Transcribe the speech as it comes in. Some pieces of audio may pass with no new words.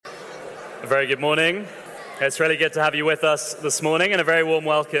A very good morning. It's really good to have you with us this morning, and a very warm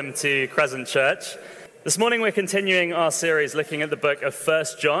welcome to Crescent Church. This morning we're continuing our series looking at the book of 1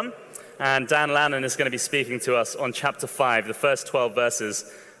 John, and Dan Lannon is going to be speaking to us on chapter 5, the first 12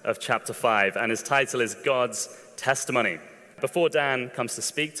 verses of chapter 5, and his title is God's Testimony. Before Dan comes to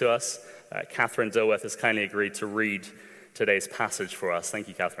speak to us, Catherine Dilworth has kindly agreed to read today's passage for us. Thank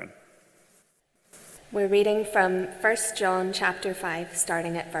you, Catherine. We're reading from 1 John chapter 5,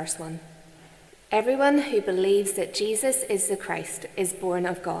 starting at verse 1. Everyone who believes that Jesus is the Christ is born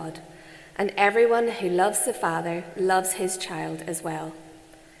of God, and everyone who loves the Father loves his child as well.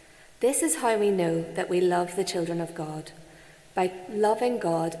 This is how we know that we love the children of God, by loving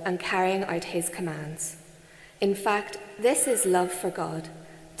God and carrying out his commands. In fact, this is love for God,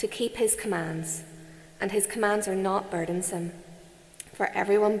 to keep his commands, and his commands are not burdensome. For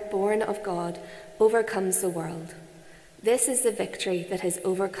everyone born of God overcomes the world. This is the victory that has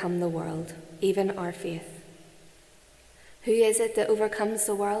overcome the world, even our faith. Who is it that overcomes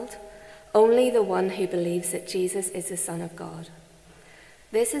the world? Only the one who believes that Jesus is the Son of God.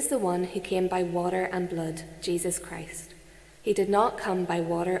 This is the one who came by water and blood, Jesus Christ. He did not come by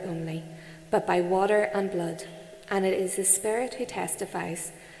water only, but by water and blood. And it is the Spirit who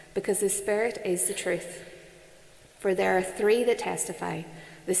testifies, because the Spirit is the truth. For there are three that testify,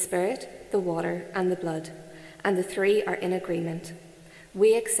 the Spirit, the water, and the blood, and the three are in agreement.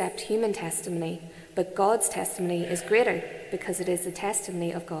 We accept human testimony, but God's testimony is greater, because it is the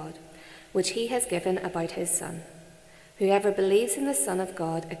testimony of God, which he has given about his Son. Whoever believes in the Son of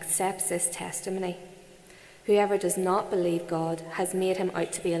God accepts this testimony. Whoever does not believe God has made him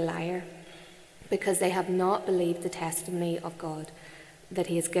out to be a liar, because they have not believed the testimony of God that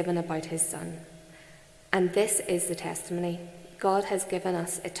he has given about his Son. And this is the testimony: God has given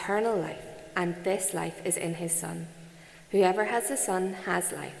us eternal life, and this life is in his Son. Whoever has the Son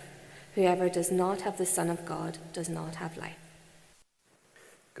has life. Whoever does not have the Son of God does not have life.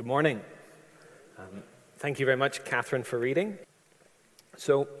 Good morning. Thank you very much, Catherine, for reading.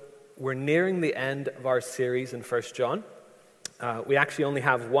 So we're nearing the end of our series in 1 John. We actually only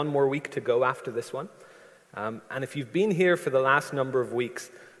have one more week to go after this one. And if you've been here for the last number of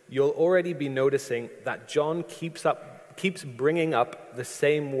weeks, you'll already be noticing that John keeps bringing up the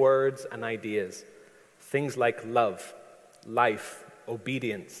same words and ideas. Things like love, life,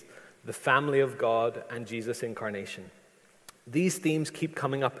 obedience, the family of God, and Jesus' incarnation. These themes keep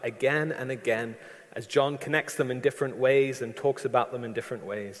coming up again and again as John connects them in different ways and talks about them in different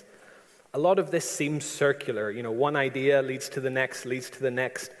ways. A lot of this seems circular. One idea leads to the next,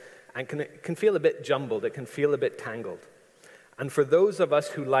 and can feel a bit jumbled. It can feel a bit tangled. And for those of us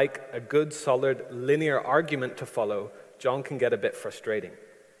who like a good, solid, linear argument to follow, John can get a bit frustrating.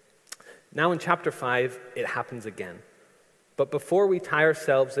 Now in chapter 5, it happens again. But before we tie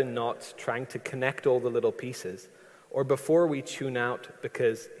ourselves in knots trying to connect all the little pieces, or before we tune out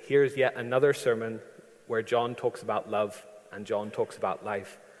because here's yet another sermon where John talks about love and John talks about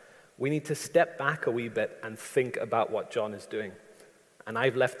life, we need to step back a wee bit and think about what John is doing. And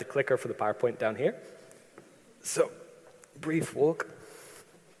I've left the clicker for the PowerPoint down here. So, brief walk.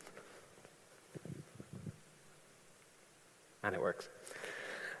 And it works.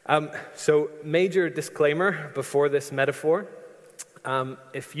 So, major disclaimer before this metaphor.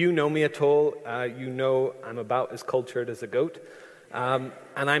 If you know me at all, you know I'm about as cultured as a goat. And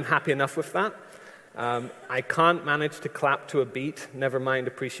I'm happy enough with that. I can't manage to clap to a beat, never mind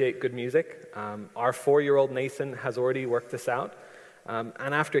appreciate good music. Our 4-year-old Nathan has already worked this out.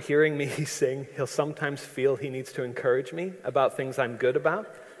 And after hearing me sing, he'll sometimes feel he needs to encourage me about things I'm good about.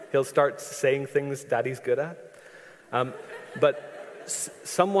 He'll start saying things Daddy's good at. But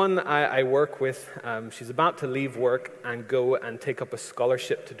someone I work with, she's about to leave work and go and take up a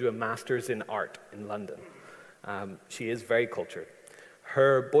scholarship to do a master's in art in London. She is very cultured.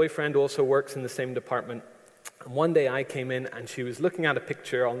 Her boyfriend also works in the same department. And one day I came in and she was looking at a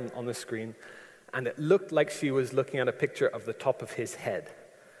picture on the screen, and it looked like she was looking at a picture of the top of his head.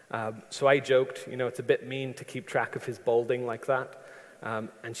 So I joked, it's a bit mean to keep track of his balding like that.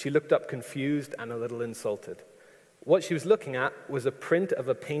 And she looked up confused and a little insulted. What she was looking at was a print of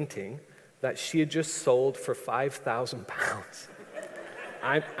a painting that she had just sold for £5,000.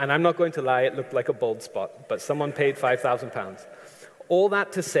 And I'm not going to lie, it looked like a bald spot, but someone paid £5,000. All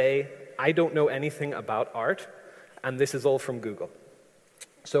that to say, I don't know anything about art, and this is all from Google.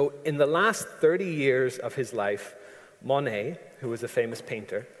 So in the last 30 years of his life, Monet, who was a famous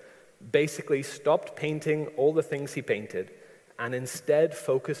painter, basically stopped painting all the things he painted and instead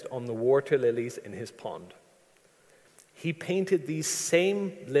focused on the water lilies in his pond. He painted these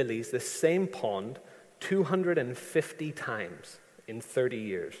same lilies, this same pond, 250 times in 30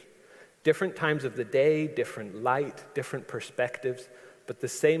 years. Different times of the day, different light, different perspectives, but the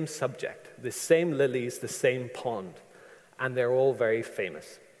same subject, the same lilies, the same pond, and they're all very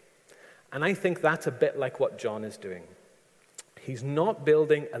famous. And I think that's a bit like what John is doing. He's not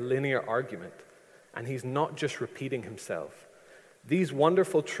building a linear argument, and he's not just repeating himself. These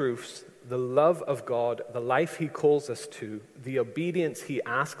wonderful truths, the love of God, the life he calls us to, the obedience he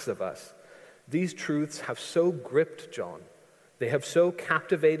asks of us, these truths have so gripped John, they have so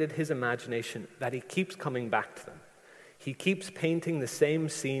captivated his imagination that he keeps coming back to them. He keeps painting the same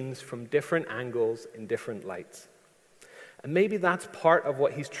scenes from different angles in different lights. And maybe that's part of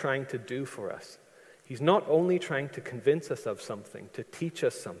what he's trying to do for us. He's not only trying to convince us of something, to teach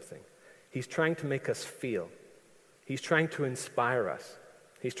us something. He's trying to make us feel. He's trying to inspire us.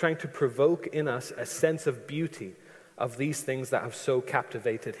 He's trying to provoke in us a sense of beauty of these things that have so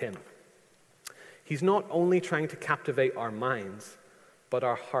captivated him. He's not only trying to captivate our minds, but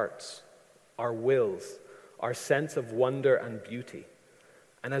our hearts, our wills, our sense of wonder and beauty.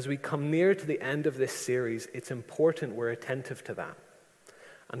 And as we come near to the end of this series, it's important we're attentive to that.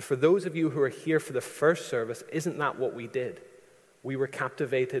 And for those of you who are here for the first service, isn't that what we did? We were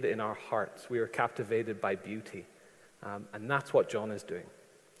captivated in our hearts. We were captivated by beauty. And that's what John is doing.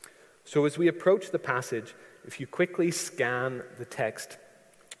 So as we approach the passage, if you quickly scan the text,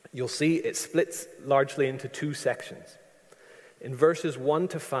 you'll see it splits largely into two sections. In verses 1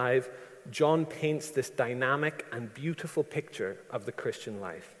 to 5, John paints this dynamic and beautiful picture of the Christian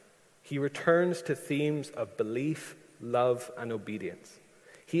life. He returns to themes of belief, love, and obedience.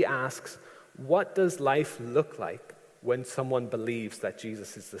 He asks, what does life look like when someone believes that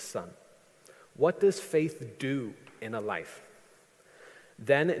Jesus is the Son? What does faith do in a life?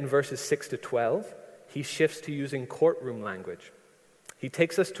 Then in verses 6 to 12, he shifts to using courtroom language. He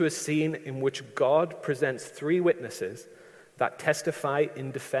takes us to a scene in which God presents three witnesses that testify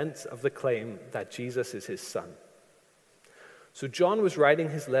in defense of the claim that Jesus is his Son. So John was writing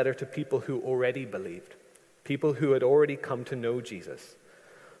his letter to people who already believed, people who had already come to know Jesus.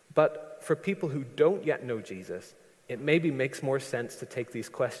 But for people who don't yet know Jesus, it maybe makes more sense to take these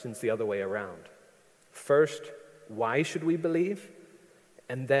questions the other way around. First, why should we believe?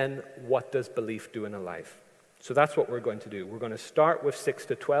 And then, what does belief do in a life? So that's what we're going to do. We're going to start with 6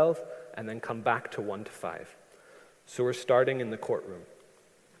 to 12 and then come back to 1 to 5. So we're starting in the courtroom.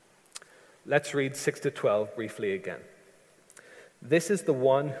 Let's read 6 to 12 briefly again. This is the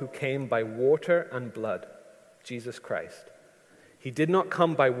one who came by water and blood, Jesus Christ. He did not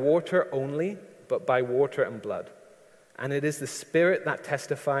come by water only, but by water and blood. And it is the Spirit that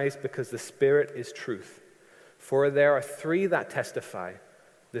testifies, because the Spirit is truth. For there are three that testify,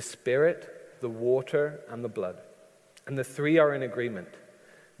 the Spirit, the water, and the blood. And the three are in agreement.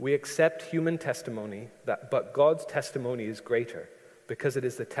 We accept human testimony, but God's testimony is greater, because it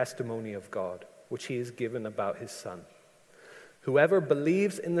is the testimony of God, which he has given about his Son. Whoever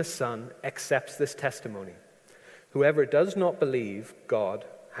believes in the Son accepts this testimony. Whoever does not believe God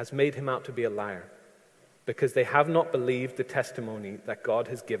has made him out to be a liar, because they have not believed the testimony that God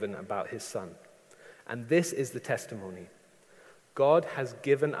has given about his Son. And this is the testimony. God has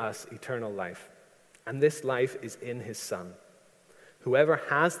given us eternal life, and this life is in his Son. Whoever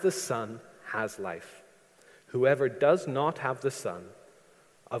has the Son has life. Whoever does not have the Son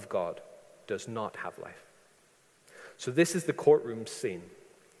of God does not have life. So this is the courtroom scene.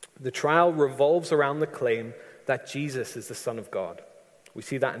 The trial revolves around the claim that Jesus is the Son of God. We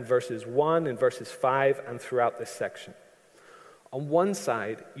see that in verses 1, in verses 5, and throughout this section. On one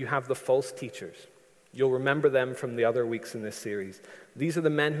side, you have the false teachers. You'll remember them from the other weeks in this series. These are the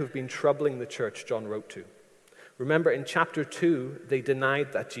men who've been troubling the church John wrote to. Remember, in chapter 2, they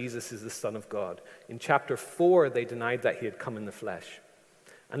denied that Jesus is the Son of God. In chapter 4, they denied that he had come in the flesh.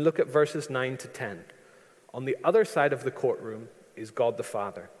 And look at verses 9 to 10. On the other side of the courtroom is God the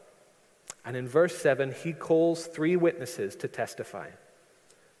Father. And in verse 7, he calls three witnesses to testify: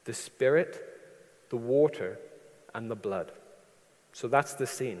 the Spirit, the water, and the blood. So that's the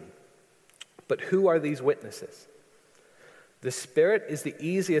scene. But who are these witnesses? The Spirit is the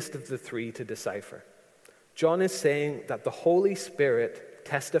easiest of the three to decipher. John is saying that the Holy Spirit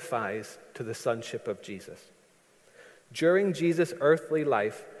testifies to the sonship of Jesus. During Jesus' earthly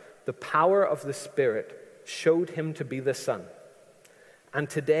life, the power of the Spirit showed him to be the Son. And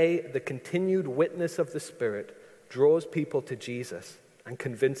today, the continued witness of the Spirit draws people to Jesus and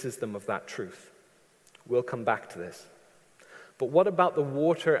convinces them of that truth. We'll come back to this. But what about the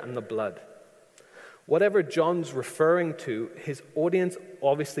water and the blood? Whatever John's referring to, his audience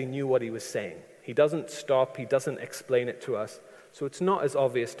obviously knew what he was saying. He doesn't stop, he doesn't explain it to us, so it's not as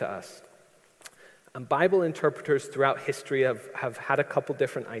obvious to us. And Bible interpreters throughout history have had a couple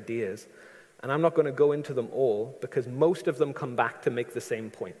different ideas, and I'm not going to go into them all because most of them come back to make the same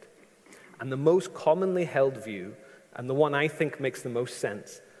point. And the most commonly held view, and the one I think makes the most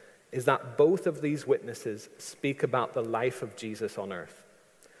sense, is that both of these witnesses speak about the life of Jesus on earth.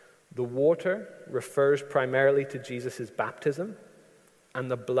 The water refers primarily to Jesus' baptism,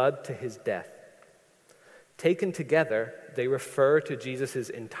 and the blood to his death. Taken together, they refer to Jesus'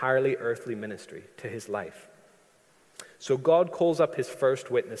 entirely earthly ministry, to his life. So God calls up his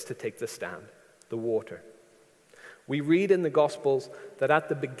first witness to take the stand, the water. We read in the Gospels that at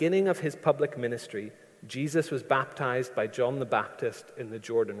the beginning of his public ministry, Jesus was baptized by John the Baptist in the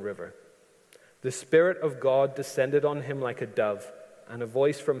Jordan River. The Spirit of God descended on him like a dove, and a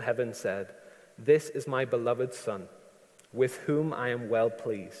voice from heaven said, "This is my beloved Son, with whom I am well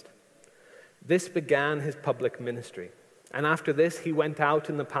pleased." This began his public ministry, and after this he went out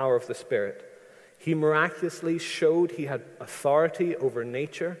in the power of the Spirit. He miraculously showed he had authority over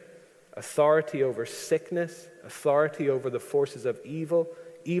nature, authority over sickness, authority over the forces of evil,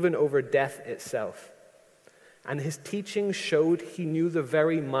 even over death itself. And his teaching showed he knew the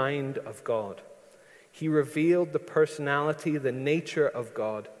very mind of God. He revealed the personality, the nature of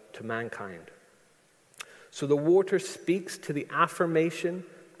God to mankind. So the water speaks to the affirmation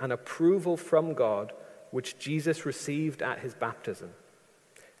and approval from God which Jesus received at his baptism,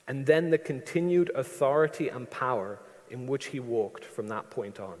 and then the continued authority and power in which he walked from that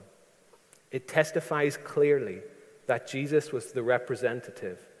point on. It testifies clearly that Jesus was the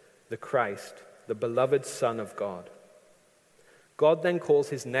representative, the Christ, the beloved Son of God. God then calls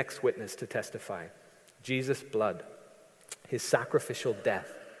his next witness to testify, Jesus' blood, his sacrificial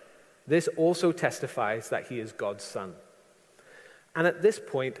death. This also testifies that he is God's Son. And at this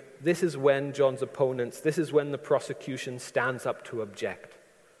point, this is when John's opponents, this is when the prosecution stands up to object.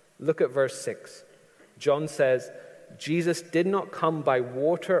 Look at verse 6. John says, Jesus did not come by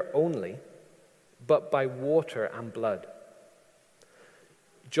water only, but by water and blood.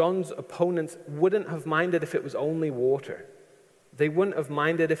 John's opponents wouldn't have minded if it was only water. They wouldn't have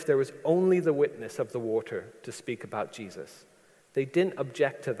minded if there was only the witness of the water to speak about Jesus. They didn't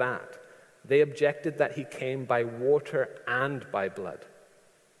object to that. They objected that he came by water and by blood.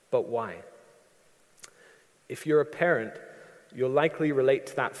 But why? If you're a parent, you'll likely relate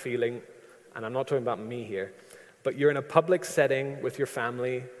to that feeling, and I'm not talking about me here, but you're in a public setting with your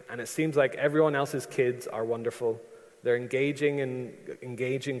family, and it seems like everyone else's kids are wonderful. They're engaging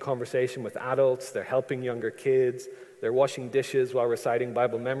in conversation with adults, they're helping younger kids, they're washing dishes while reciting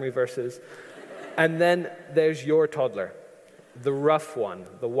Bible memory verses. And then there's your toddler. The rough one,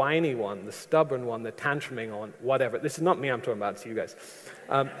 the whiny one, the stubborn one, the tantruming one, whatever. This is not me I'm talking about, it's you guys.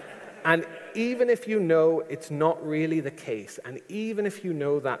 And even if you know it's not really the case, and even if you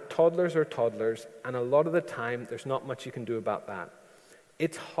know that toddlers are toddlers, and a lot of the time there's not much you can do about that,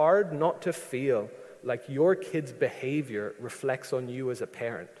 it's hard not to feel like your kid's behavior reflects on you as a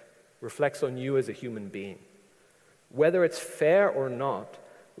parent, reflects on you as a human being. Whether it's fair or not,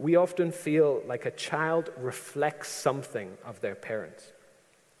 we often feel like a child reflects something of their parents.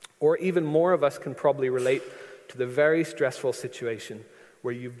 Or even more of us can probably relate to the very stressful situation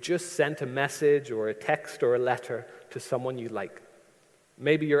where you've just sent a message or a text or a letter to someone you like.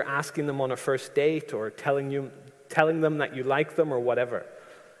 Maybe you're asking them on a first date or telling them that you like them or whatever.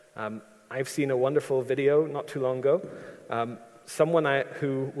 I've seen a wonderful video not too long ago. Someone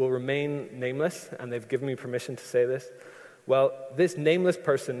who will remain nameless, and they've given me permission to say this. Well, this nameless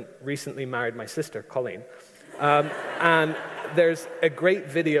person recently married my sister, Colleen. And there's a great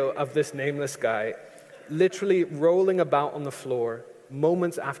video of this nameless guy literally rolling about on the floor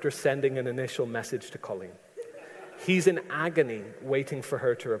moments after sending an initial message to Colleen. He's in agony waiting for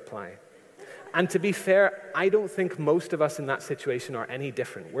her to reply. And to be fair, I don't think most of us in that situation are any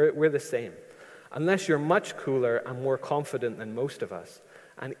different. We're the same. Unless you're much cooler and more confident than most of us.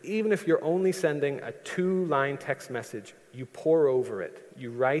 And even if you're only sending a 2-line text message, you pore over it,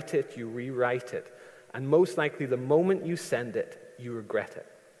 you write it, you rewrite it, and most likely the moment you send it, you regret it.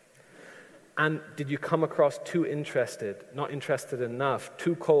 And did you come across too interested, not interested enough,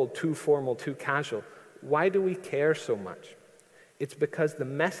 too cold, too formal, too casual? Why do we care so much? It's because the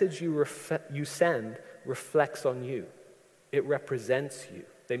message you send reflects on you. It represents you.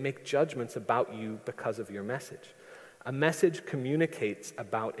 They make judgments about you because of your message. A message communicates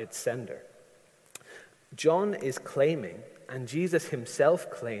about its sender. John is claiming, and Jesus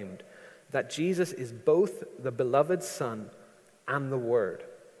himself claimed, that Jesus is both the beloved Son and the Word,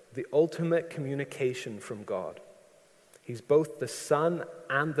 the ultimate communication from God. He's both the Son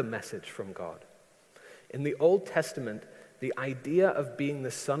and the message from God. In the Old Testament, the idea of being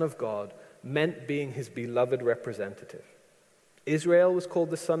the Son of God meant being his beloved representative. Israel was called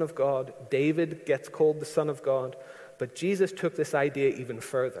the Son of God. David gets called the Son of God. But Jesus took this idea even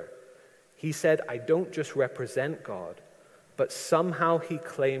further. He said, I don't just represent God, but somehow he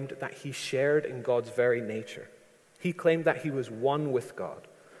claimed that he shared in God's very nature. He claimed that he was one with God,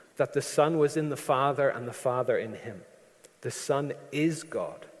 that the Son was in the Father and the Father in him. The Son is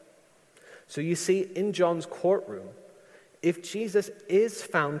God. So you see, in John's courtroom, if Jesus is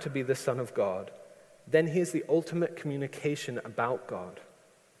found to be the Son of God, then he is the ultimate communication about God.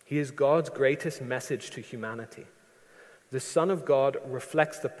 He is God's greatest message to humanity. The Son of God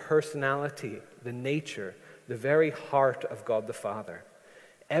reflects the personality, the nature, the very heart of God the Father.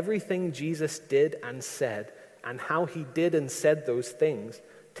 Everything Jesus did and said, and how he did and said those things,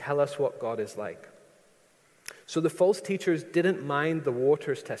 tell us what God is like. So the false teachers didn't mind the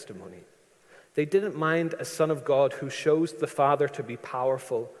water's testimony. They didn't mind a Son of God who shows the Father to be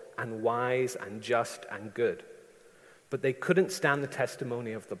powerful and wise and just and good. But they couldn't stand the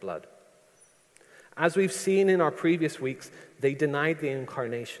testimony of the blood. As we've seen in our previous weeks, they denied the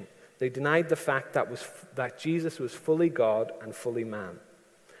incarnation. They denied the fact that Jesus was fully God and fully man.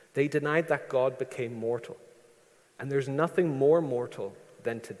 They denied that God became mortal. And there's nothing more mortal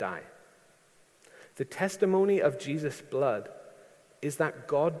than to die. The testimony of Jesus' blood is that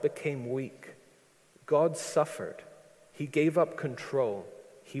God became weak. God suffered. He gave up control.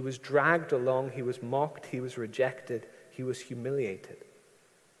 He was dragged along. He was mocked. He was rejected. He was humiliated.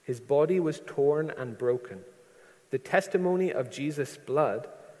 His body was torn and broken. The testimony of Jesus' blood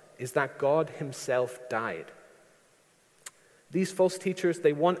is that God himself died. These false teachers,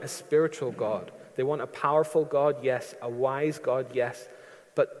 they want a spiritual God. They want a powerful God, yes, a wise God, yes,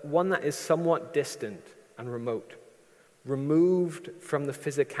 but one that is somewhat distant and remote, removed from the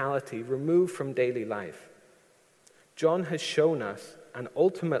physicality, removed from daily life. John has shown us, and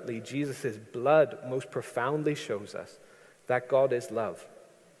ultimately Jesus' blood most profoundly shows us, that God is love.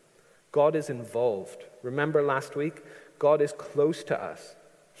 God is involved. Remember last week? God is close to us.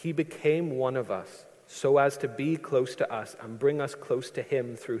 He became one of us so as to be close to us and bring us close to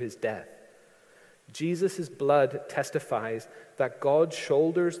him through his death. Jesus' blood testifies that God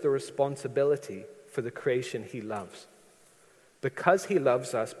shoulders the responsibility for the creation he loves. Because he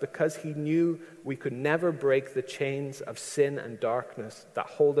loves us, because he knew we could never break the chains of sin and darkness that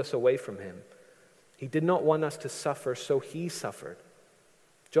hold us away from him, he did not want us to suffer, so he suffered.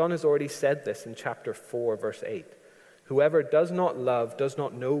 John has already said this in chapter 4, verse 8. Whoever does not love does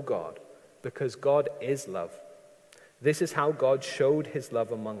not know God, because God is love. This is how God showed his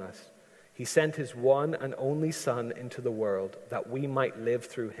love among us. He sent his one and only Son into the world that we might live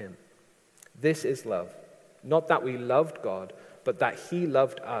through him. This is love, not that we loved God, but that he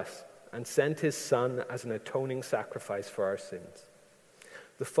loved us and sent his Son as an atoning sacrifice for our sins.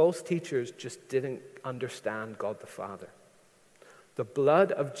 The false teachers just didn't understand God the Father. The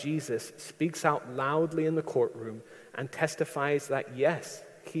blood of Jesus speaks out loudly in the courtroom and testifies that, yes,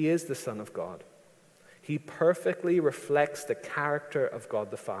 he is the Son of God. He perfectly reflects the character of God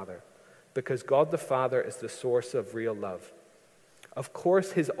the Father, because God the Father is the source of real love. Of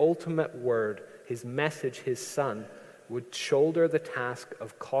course, his ultimate word, his message, his Son, would shoulder the task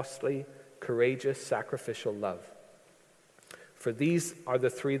of costly, courageous, sacrificial love. For these are the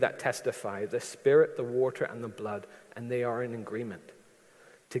three that testify, the Spirit, the water, and the blood, and they are in agreement.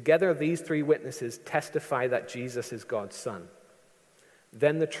 Together, these three witnesses testify that Jesus is God's Son.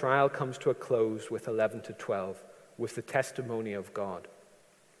 Then the trial comes to a close with 11 to 12, with the testimony of God.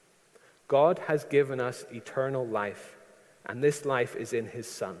 God has given us eternal life, and this life is in his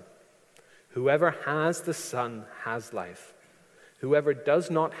Son. Whoever has the Son has life. Whoever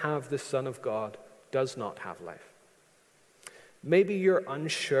does not have the Son of God does not have life. Maybe you're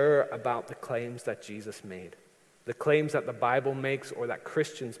unsure about the claims that Jesus made, the claims that the Bible makes or that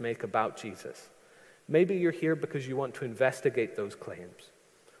Christians make about Jesus. Maybe you're here because you want to investigate those claims.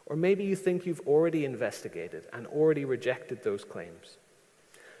 Or maybe you think you've already investigated and already rejected those claims.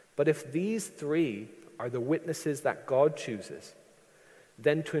 But if these three are the witnesses that God chooses,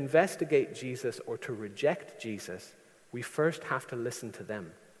 then to investigate Jesus or to reject Jesus, we first have to listen to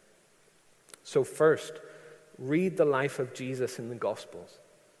them. So first, read the life of Jesus in the Gospels.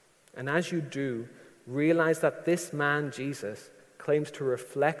 And as you do, realize that this man, Jesus, claims to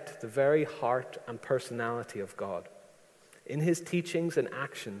reflect the very heart and personality of God. In his teachings and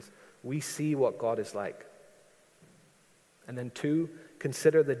actions, we see what God is like. And then two,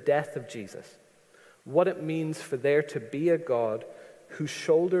 consider the death of Jesus, what it means for there to be a God who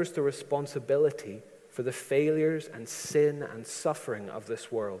shoulders the responsibility for the failures and sin and suffering of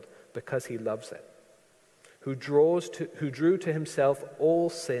this world because he loves it, who drew to himself all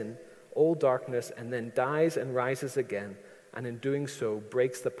sin, all darkness, and then dies and rises again, and in doing so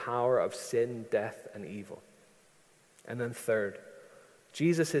breaks the power of sin, death, and evil. And then third,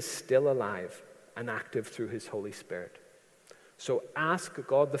 Jesus is still alive and active through his Holy Spirit. So ask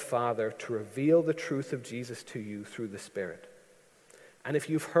God the Father to reveal the truth of Jesus to you through the Spirit. And if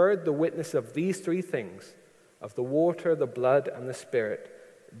you've heard the witness of these three things, of the water, the blood, and the Spirit,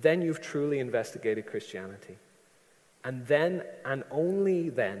 then you've truly investigated Christianity. And then, and only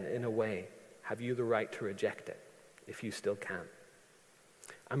then, in a way, have you the right to reject it, if you still can.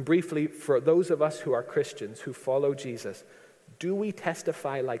 And briefly, for those of us who are Christians, who follow Jesus, do we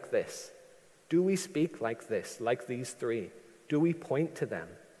testify like this? Do we speak like this, like these three? Do we point to them?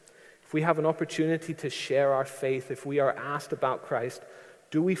 If we have an opportunity to share our faith, if we are asked about Christ,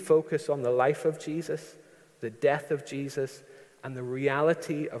 do we focus on the life of Jesus, the death of Jesus, and the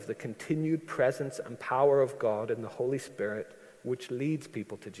reality of the continued presence and power of God in the Holy Spirit, which leads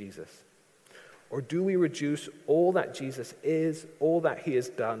people to Jesus? Or do we reduce all that Jesus is, all that he has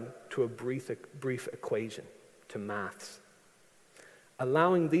done, to a brief equation, to maths?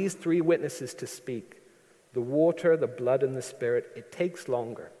 Allowing these three witnesses to speak, the water, the blood, and the Spirit, it takes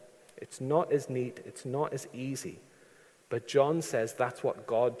longer. It's not as neat, it's not as easy. But John says that's what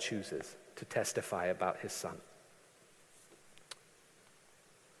God chooses to testify about his Son.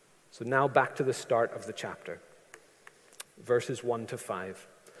 So now back to the start of the chapter, verses 1 to 5.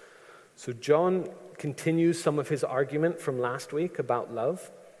 So John continues some of his argument from last week about love,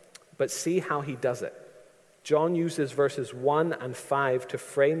 but see how he does it. John uses verses 1 and 5 to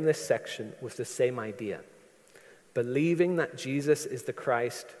frame this section with the same idea, believing that Jesus is the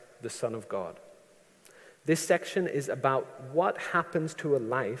Christ, the Son of God. This section is about what happens to a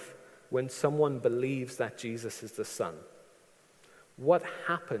life when someone believes that Jesus is the Son. What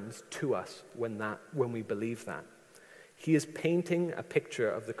happens to us when we believe that? He is painting a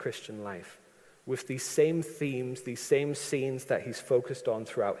picture of the Christian life with these same themes, these same scenes that he's focused on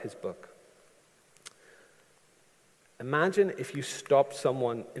throughout his book. Imagine if you stopped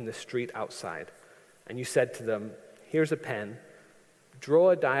someone in the street outside and you said to them, here's a pen,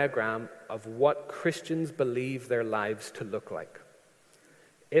 draw a diagram of what Christians believe their lives to look like.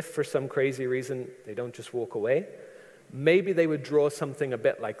 If for some crazy reason they don't just walk away, maybe they would draw something a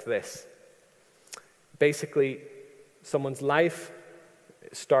bit like this. Basically, someone's life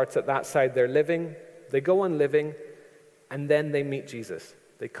starts at that side they're living, they go on living, and then they meet Jesus.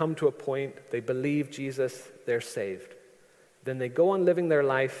 They come to a point, they believe Jesus, they're saved. Then they go on living their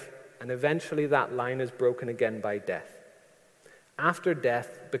life, and eventually that line is broken again by death. After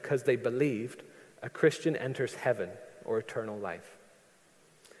death, because they believed, a Christian enters heaven or eternal life.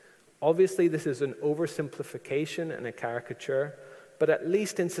 Obviously, this is an oversimplification and a caricature, but at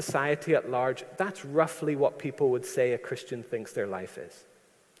least in society at large, that's roughly what people would say a Christian thinks their life is.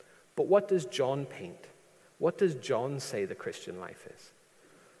 But what does John paint? What does John say the Christian life is?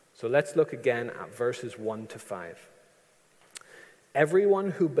 So let's look again at verses 1 to 5.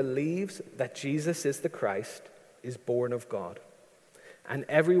 Everyone who believes that Jesus is the Christ is born of God, and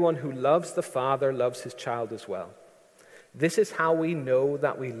everyone who loves the Father loves his child as well. This is how we know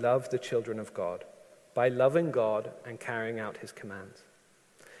that we love the children of God, by loving God and carrying out his commands.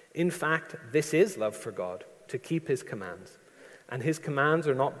 In fact, this is love for God, to keep his commands. And his commands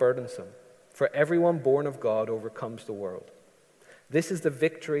are not burdensome, for everyone born of God overcomes the world. This is the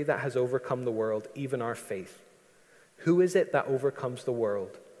victory that has overcome the world, even our faith. Who is it that overcomes the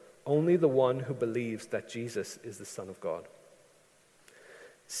world? Only the one who believes that Jesus is the Son of God.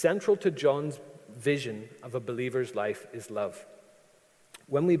 Central to John's vision of a believer's life is love.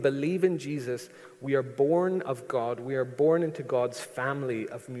 When we believe in Jesus, we are born of God. We are born into God's family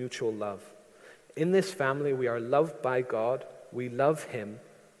of mutual love. In this family, we are loved by God. We love him.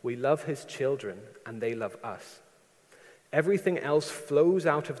 We love his children, and they love us. Everything else flows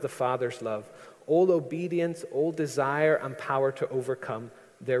out of the Father's love. All obedience, all desire, and power to overcome,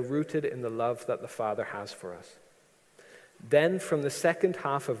 they're rooted in the love that the Father has for us. Then, from the second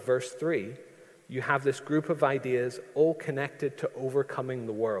half of verse 3, you have this group of ideas all connected to overcoming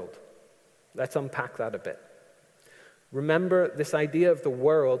the world. Let's unpack that a bit. Remember, this idea of the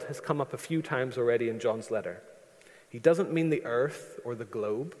world has come up a few times already in John's letter. He doesn't mean the earth or the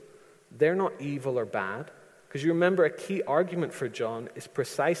globe. They're not evil or bad. Because you remember, a key argument for John is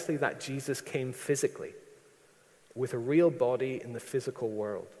precisely that Jesus came physically, with a real body in the physical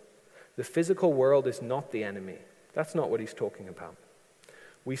world. The physical world is not the enemy. That's not what he's talking about.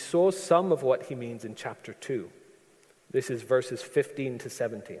 We saw some of what he means in chapter 2. This is verses 15 to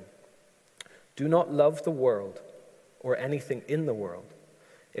 17. Do not love the world or anything in the world.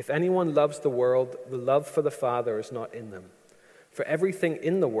 If anyone loves the world, the love for the Father is not in them. For everything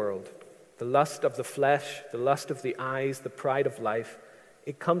in the world, the lust of the flesh, the lust of the eyes, the pride of life,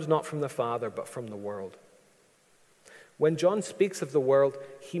 it comes not from the Father, but from the world. When John speaks of the world,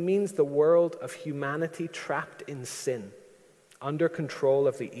 he means the world of humanity trapped in sin, under control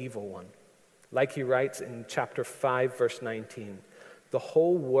of the evil one. Like he writes in chapter 5, verse 19, the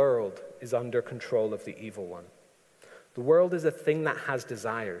whole world is under control of the evil one. The world is a thing that has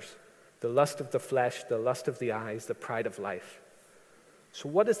desires, the lust of the flesh, the lust of the eyes, the pride of life. So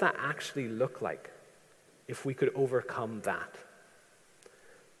what does that actually look like if we could overcome that?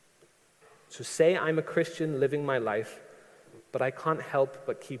 So say I'm a Christian living my life, but I can't help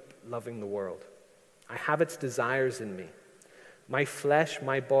but keep loving the world. I have its desires in me. My flesh,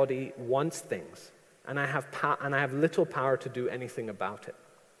 my body wants things, and I have little power to do anything about it.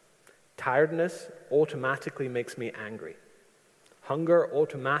 Tiredness automatically makes me angry. Hunger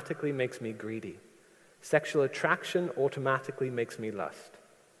automatically makes me greedy. Sexual attraction automatically makes me lust.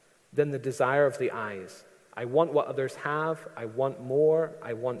 Then the desire of the eyes. I want what others have. I want more.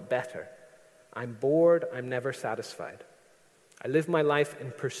 I want better. I'm bored. I'm never satisfied. I live my life in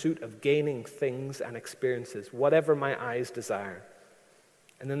pursuit of gaining things and experiences, whatever my eyes desire.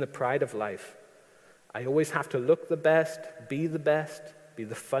 And then the pride of life. I always have to look the best, be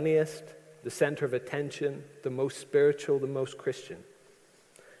the funniest, the center of attention, the most spiritual, the most Christian.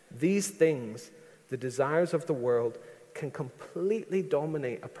 These things, the desires of the world, can completely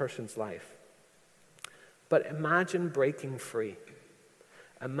dominate a person's life. But imagine breaking free.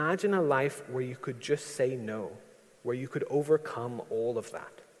 Imagine a life where you could just say no, where you could overcome all of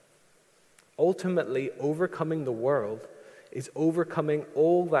that. Ultimately, overcoming the world is overcoming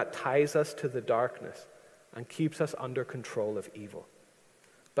all that ties us to the darkness and keeps us under control of evil.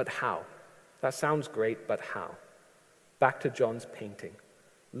 But how? That sounds great, but how? Back to John's painting.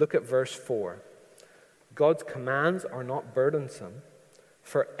 Look at verse 4. God's commands are not burdensome,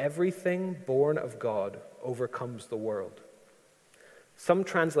 for everything born of God overcomes the world. Some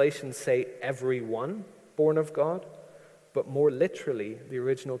translations say everyone born of God, but more literally, the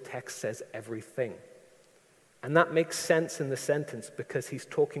original text says everything. And that makes sense in the sentence because he's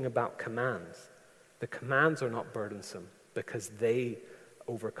talking about commands. The commands are not burdensome because they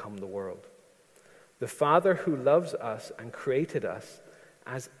overcome the world. The Father who loves us and created us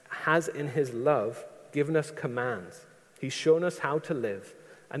has in his love given us commands. He's shown us how to live.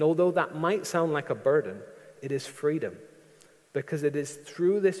 And although that might sound like a burden, it is freedom because it is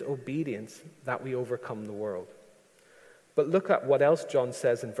through this obedience that we overcome the world. But look at what else John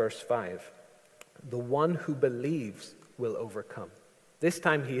says in verse 5. The one who believes will overcome. This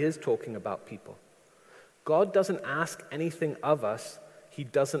time he is talking about people. God doesn't ask anything of us he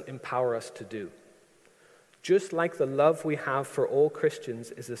doesn't empower us to do. Just like the love we have for all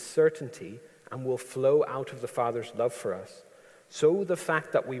Christians is a certainty and will flow out of the Father's love for us, so the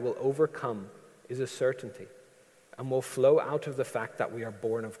fact that we will overcome is a certainty and will flow out of the fact that we are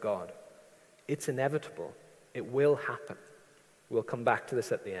born of God. It's inevitable. It will happen. We'll come back to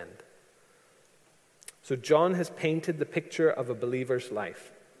this at the end. So John has painted the picture of a believer's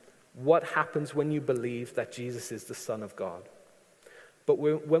life. What happens when you believe that Jesus is the Son of God? But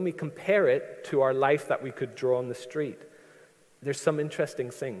when we compare it to our life that we could draw on the street, there's some interesting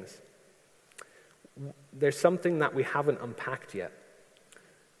things. There's something that we haven't unpacked yet.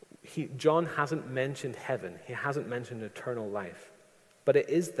 John hasn't mentioned heaven. He hasn't mentioned eternal life. But it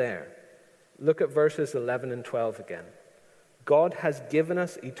is there. Look at verses 11 and 12 again. God has given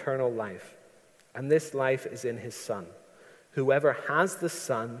us eternal life, and this life is in his Son. Whoever has the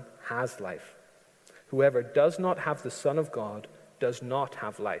Son has life. Whoever does not have the Son of God does not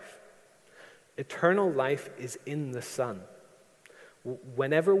have life. Eternal life is in the Son.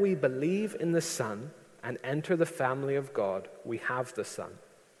 Whenever we believe in the Son and enter the family of God, we have the Son.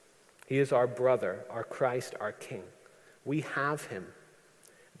 He is our brother, our Christ, our King. We have him.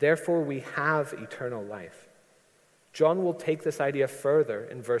 Therefore, we have eternal life. John will take this idea further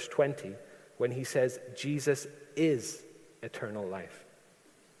in verse 20 when he says Jesus is eternal life.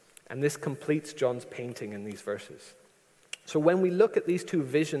 And this completes John's painting in these verses. So when we look at these two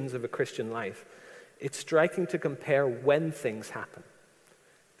visions of a Christian life, it's striking to compare when things happen.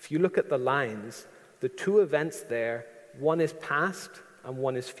 If you look at the lines, the two events there, one is past and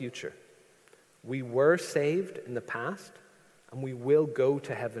one is future. We were saved in the past, and we will go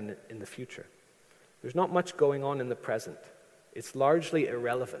to heaven in the future. There's not much going on in the present. It's largely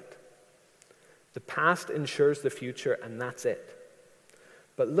irrelevant. The past ensures the future, and that's it.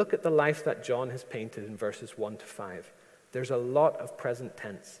 But look at the life that John has painted in verses 1 to 5. There's a lot of present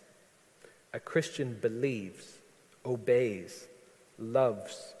tense. A Christian believes, obeys,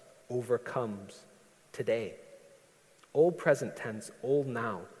 loves, overcomes today. All present tense, all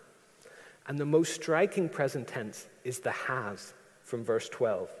now. And the most striking present tense is the has from verse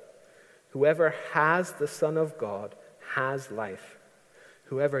 12. Whoever has the Son of God has life.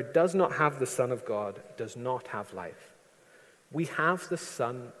 Whoever does not have the Son of God does not have life. We have the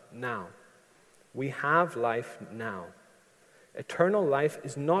Son now. We have life now. Eternal life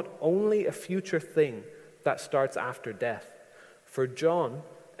is not only a future thing that starts after death. For John,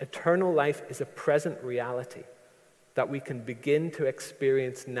 eternal life is a present reality that we can begin to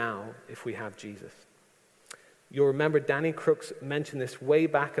experience now if we have Jesus. You'll remember Danny Crooks mentioned this way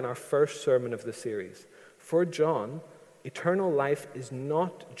back in our first sermon of the series. For John, eternal life is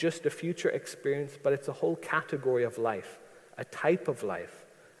not just a future experience, but it's a whole category of life, a type of life,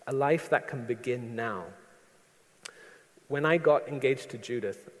 a life that can begin now. When I got engaged to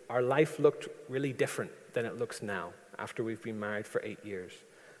Judith, our life looked really different than it looks now after we've been married for 8 years.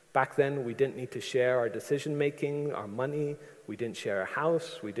 Back then, we didn't need to share our decision-making, our money. We didn't share a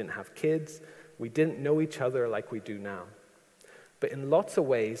house. We didn't have kids. We didn't know each other like we do now. But in lots of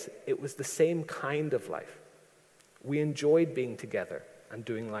ways, it was the same kind of life. We enjoyed being together and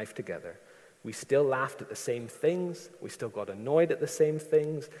doing life together. We still laughed at the same things. We still got annoyed at the same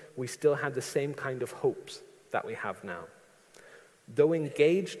things. We still had the same kind of hopes that we have now. Though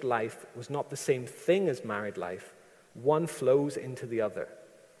engaged life was not the same thing as married life, one flows into the other.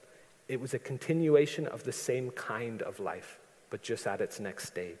 It was a continuation of the same kind of life, but just at its next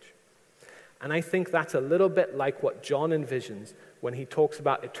stage. And I think that's a little bit like what John envisions when he talks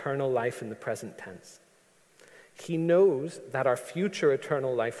about eternal life in the present tense. He knows that our future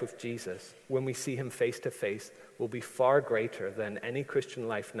eternal life with Jesus, when we see him face to face, will be far greater than any Christian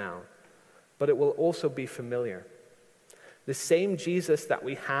life now, but it will also be familiar. The same Jesus that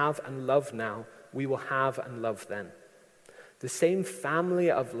we have and love now, we will have and love then. The same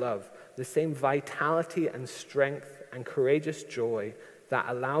family of love, the same vitality and strength and courageous joy that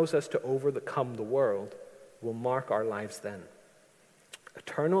allows us to overcome the world will mark our lives then.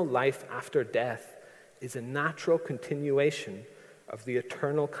 Eternal life after death is a natural continuation of the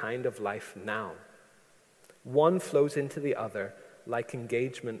eternal kind of life now. One flows into the other like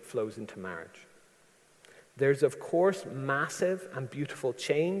engagement flows into marriage. There's, of course, massive and beautiful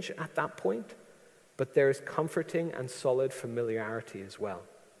change at that point, but there is comforting and solid familiarity as well.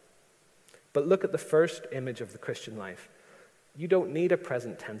 But look at the first image of the Christian life. You don't need a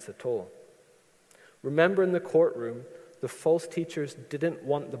present tense at all. Remember in the courtroom, the false teachers didn't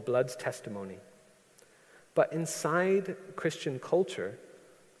want the blood's testimony. But inside Christian culture,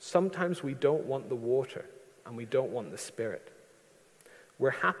 sometimes we don't want the water and we don't want the Spirit.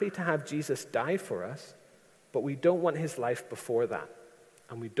 We're happy to have Jesus die for us, but we don't want his life before that,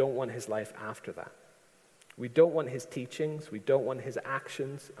 and we don't want his life after that. We don't want his teachings, we don't want his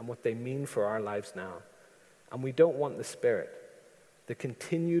actions and what they mean for our lives now. And we don't want the Spirit, the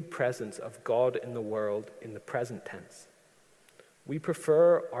continued presence of God in the world in the present tense. We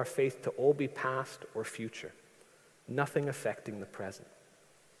prefer our faith to all be past or future, nothing affecting the present.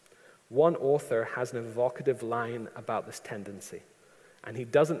 One author has an evocative line about this tendency, and he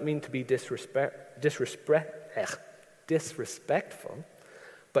doesn't mean to be disrespectful,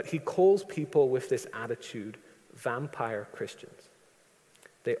 but he calls people with this attitude vampire Christians.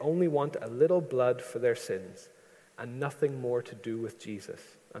 They only want a little blood for their sins and nothing more to do with Jesus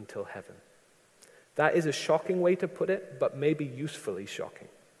until heaven. That is a shocking way to put it, but maybe usefully shocking.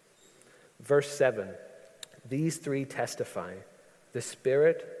 Verse 7, these three testify, the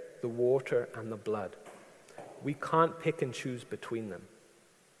Spirit, the water, and the blood. We can't pick and choose between them.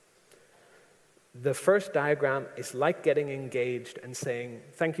 The first diagram is like getting engaged and saying,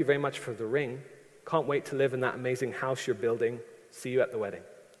 thank you very much for the ring. Can't wait to live in that amazing house you're building. See you at the wedding.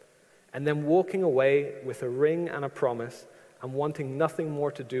 And then walking away with a ring and a promise and wanting nothing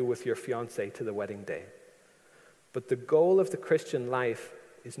more to do with your fiancé to the wedding day. But the goal of the Christian life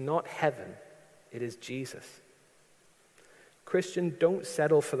is not heaven, it is Jesus. Christian, don't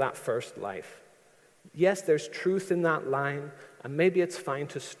settle for that first life. Yes, there's truth in that line, and maybe it's fine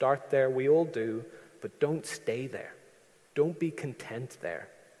to start there, we all do, but don't stay there. Don't be content there.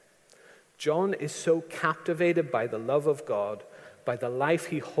 John is so captivated by the love of God, by the life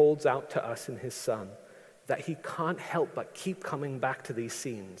he holds out to us in his Son, that he can't help but keep coming back to these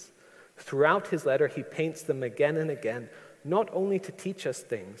scenes. Throughout his letter, he paints them again and again, not only to teach us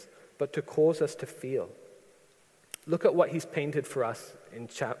things, but to cause us to feel. Look at what he's painted for us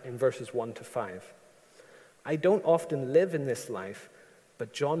in verses 1 to 5. I don't often live in this life,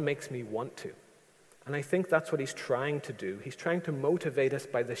 but John makes me want to. And I think that's what he's trying to do. He's trying to motivate us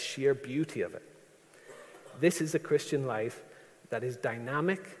by the sheer beauty of it. This is a Christian life that is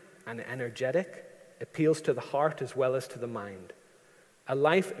dynamic and energetic, appeals to the heart as well as to the mind. a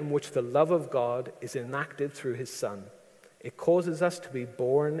life in which the love of God is enacted through his Son. It causes us to be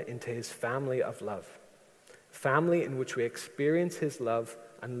born into his family of love, family in which we experience his love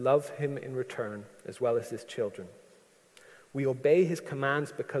and love him in return, as well as his children. We obey his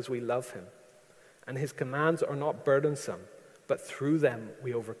commands because we love him, and his commands are not burdensome, but through them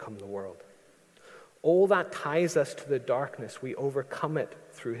we overcome the world. All that ties us to the darkness, we overcome it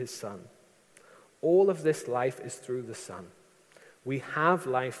through his Son. All of this life is through the Son. We have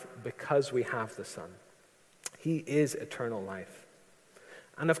life because we have the Son. He is eternal life.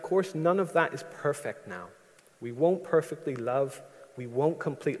 And of course, none of that is perfect now. We won't perfectly love. We won't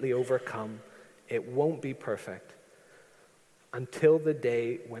completely overcome. It won't be perfect until the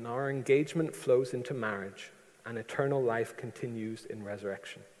day when our engagement flows into marriage and eternal life continues in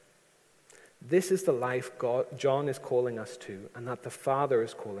resurrection. This is the life John is calling us to, and that the Father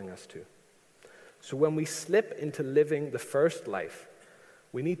is calling us to. So when we slip into living the first life,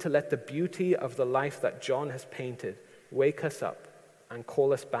 we need to let the beauty of the life that John has painted wake us up and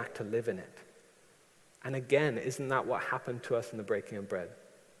call us back to live in it. And again, isn't that what happened to us in the breaking of bread?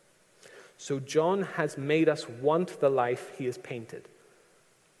 So John has made us want the life he has painted.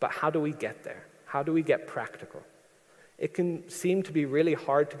 But how do we get there? How do we get practical? It can seem to be really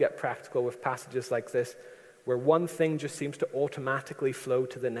hard to get practical with passages like this, where one thing just seems to automatically flow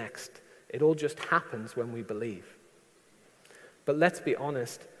to the next. It all just happens when we believe. But let's be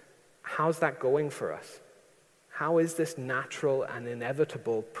honest, how's that going for us? How is this natural and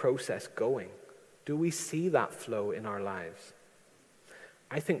inevitable process going? Do we see that flow in our lives?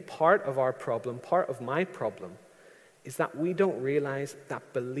 I think part of our problem, part of my problem, is that we don't realize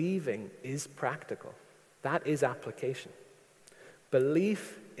that believing is practical. That is application.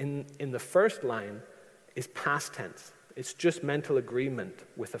 Belief in the first line is past tense. It's just mental agreement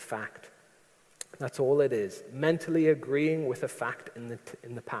with a fact. That's all it is, mentally agreeing with a fact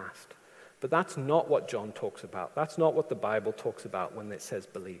in the past. But that's not what John talks about. That's not what the Bible talks about when it says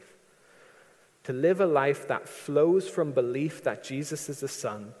believe. To live a life that flows from belief that Jesus is the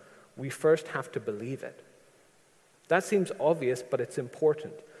Son, we first have to believe it. That seems obvious, but it's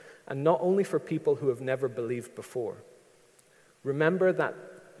important, and not only for people who have never believed before. Remember that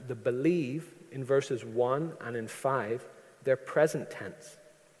the believe in verses 1 and in 5, they're present tense.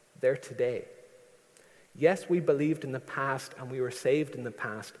 They're today. Yes, we believed in the past and we were saved in the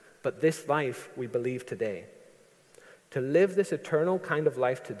past, but this life we believe today. To live this eternal kind of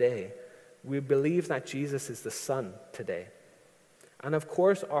life today, we believe that Jesus is the Son today. And of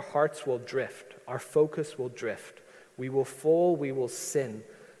course, our hearts will drift. Our focus will drift. We will fall, we will sin.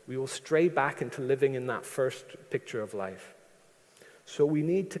 We will stray back into living in that first picture of life. So we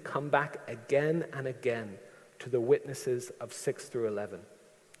need to come back again and again to the witnesses of 6 through 11,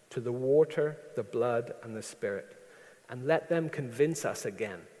 to the water, the blood, and the Spirit, and let them convince us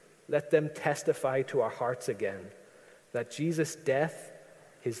again. Let them testify to our hearts again that Jesus' death,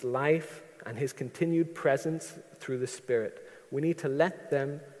 his life, and his continued presence through the Spirit, we need to let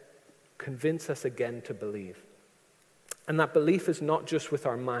them convince us again to believe. And that belief is not just with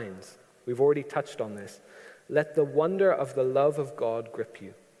our minds. We've already touched on this. Let the wonder of the love of God grip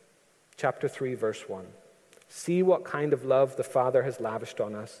you. Chapter 3, verse 1. See what kind of love the Father has lavished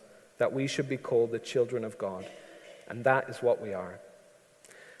on us, that we should be called the children of God. And that is what we are.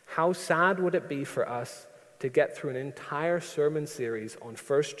 How sad would it be for us to get through an entire sermon series on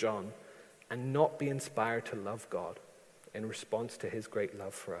 1 John and not be inspired to love God in response to his great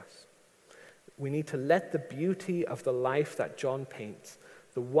love for us? We need to let the beauty of the life that John paints,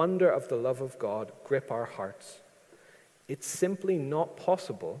 the wonder of the love of God, grip our hearts. It's simply not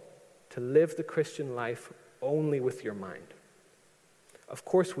possible to live the Christian life only with your mind. Of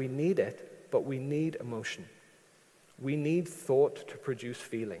course, we need it, but we need emotion. We need thought to produce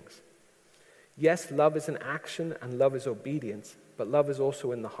feelings. Yes, love is an action and love is obedience, but love is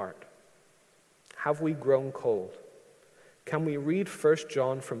also in the heart. Have we grown cold? Can we read 1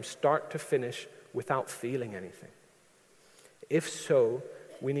 John from start to finish without feeling anything? If so,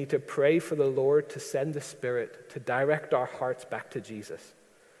 we need to pray for the Lord to send the Spirit to direct our hearts back to Jesus,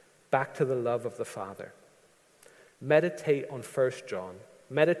 back to the love of the Father. Meditate on 1 John.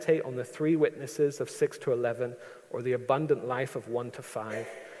 Meditate on the three witnesses of 6 to 11 or the abundant life of 1 to 5,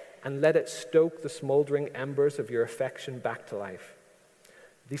 and let it stoke the smoldering embers of your affection back to life.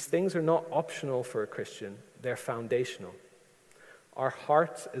 These things are not optional for a Christian, they're foundational. Our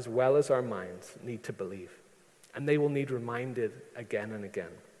hearts as well as our minds need to believe, and they will need reminded again and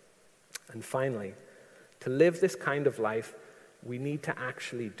again. And finally, to live this kind of life, we need to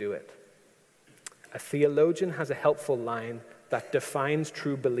actually do it. A theologian has a helpful line that defines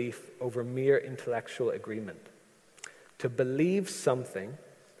true belief over mere intellectual agreement. To believe something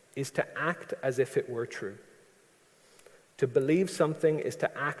is to act as if it were true. To believe something is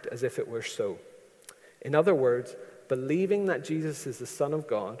to act as if it were so. In other words, believing that Jesus is the Son of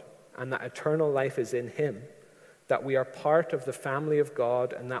God and that eternal life is in him, that we are part of the family of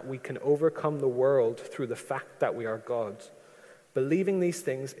God and that we can overcome the world through the fact that we are God's. Believing these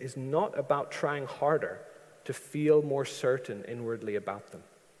things is not about trying harder to feel more certain inwardly about them.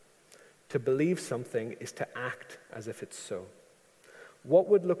 To believe something is to act as if it's so. What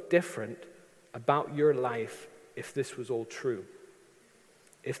would look different about your life if this was all true?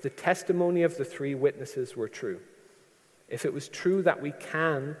 If the testimony of the three witnesses were true? If it was true that we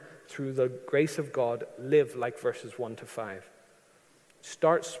can, through the grace of God, live like verses 1 to 5?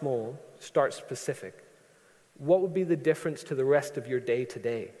 Start small, start specific. What would be the difference to the rest of your day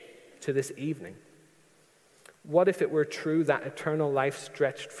today, to this evening? What if it were true that eternal life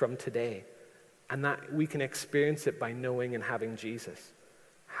stretched from today and that we can experience it by knowing and having Jesus?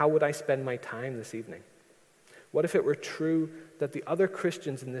 How would I spend my time this evening? What if it were true that the other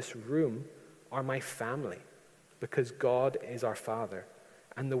Christians in this room are my family because God is our Father,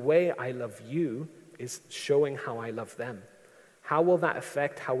 and the way I love you is showing how I love them? How will that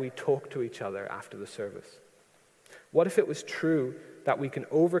affect how we talk to each other after the service? What if it was true that we can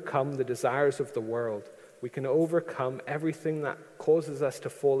overcome the desires of the world? We can overcome everything that causes us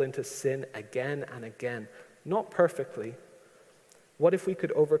to fall into sin again and again, not perfectly. What if we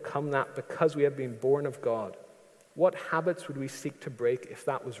could overcome that because we have been born of God? What habits would we seek to break if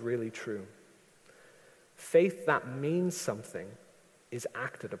that was really true? Faith that means something is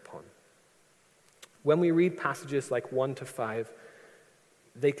acted upon. When we read passages like 1 to 5,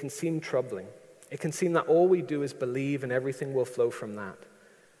 they can seem troubling. It can seem that all we do is believe and everything will flow from that.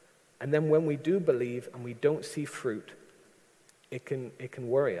 And then when we do believe and we don't see fruit, it can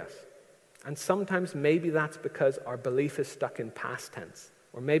worry us. And sometimes maybe that's because our belief is stuck in past tense,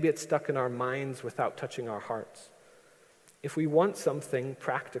 or maybe it's stuck in our minds without touching our hearts. If we want something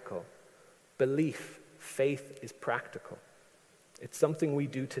practical, belief, faith is practical. It's something we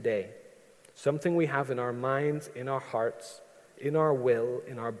do today, something we have in our minds, in our hearts, in our will,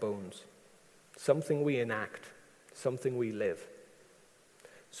 in our bones, something we enact, something we live.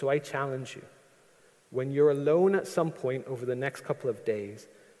 So I challenge you, when you're alone at some point over the next couple of days,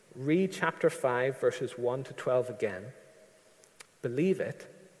 read chapter 5, verses 1 to 12 again, believe it,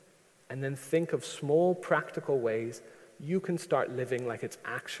 and then think of small practical ways you can start living like it's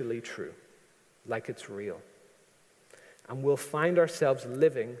actually true, like it's real. And we'll find ourselves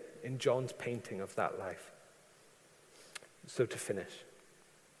living in John's painting of that life. So to finish,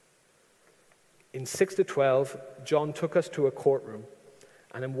 in 6 to 12, John took us to a courtroom,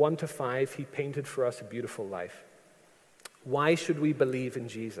 and in 1 to 5, he painted for us a beautiful life. Why should we believe in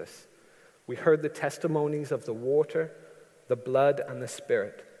Jesus? We heard the testimonies of the water, the blood, and the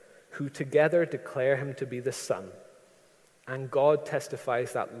Spirit, who together declare him to be the Son. And God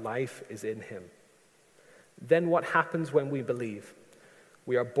testifies that life is in him. Then what happens when we believe?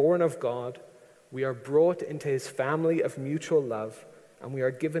 We are born of God, we are brought into his family of mutual love, and we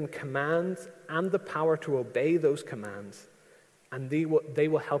are given commands and the power to obey those commands, and they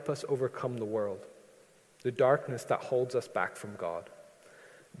will help us overcome the world, the darkness that holds us back from God.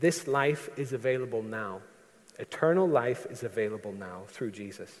 This life is available now. Eternal life is available now through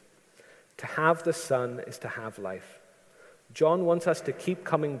Jesus. To have the Son is to have life. John wants us to keep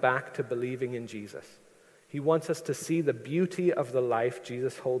coming back to believing in Jesus. He wants us to see the beauty of the life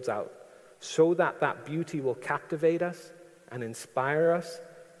Jesus holds out, so that that beauty will captivate us and inspire us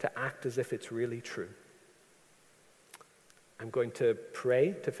to act as if it's really true. I'm going to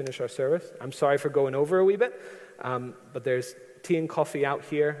pray to finish our service. I'm sorry for going over a wee bit, but there's tea and coffee out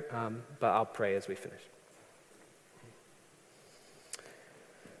here, but I'll pray as we finish.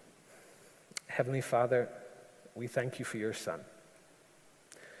 Heavenly Father, we thank you for your Son.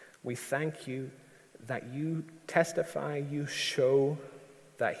 We thank you that you testify, you show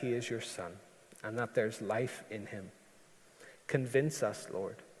that he is your Son and that there's life in him. Convince us,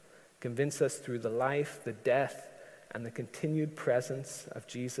 Lord. Convince us through the life, the death, and the continued presence of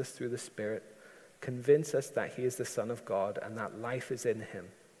Jesus through the Spirit. Convince us that he is the Son of God and that life is in him.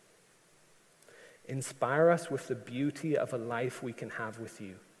 Inspire us with the beauty of a life we can have with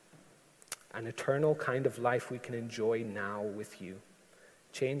you, an eternal kind of life we can enjoy now with you.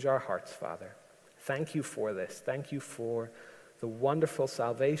 Change our hearts, Father. Thank you for this. Thank you for the wonderful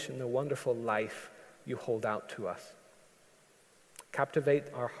salvation, the wonderful life you hold out to us. Captivate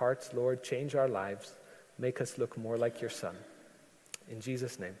our hearts, Lord. Change our lives. Make us look more like your Son. In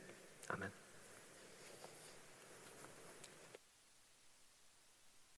Jesus' name, amen.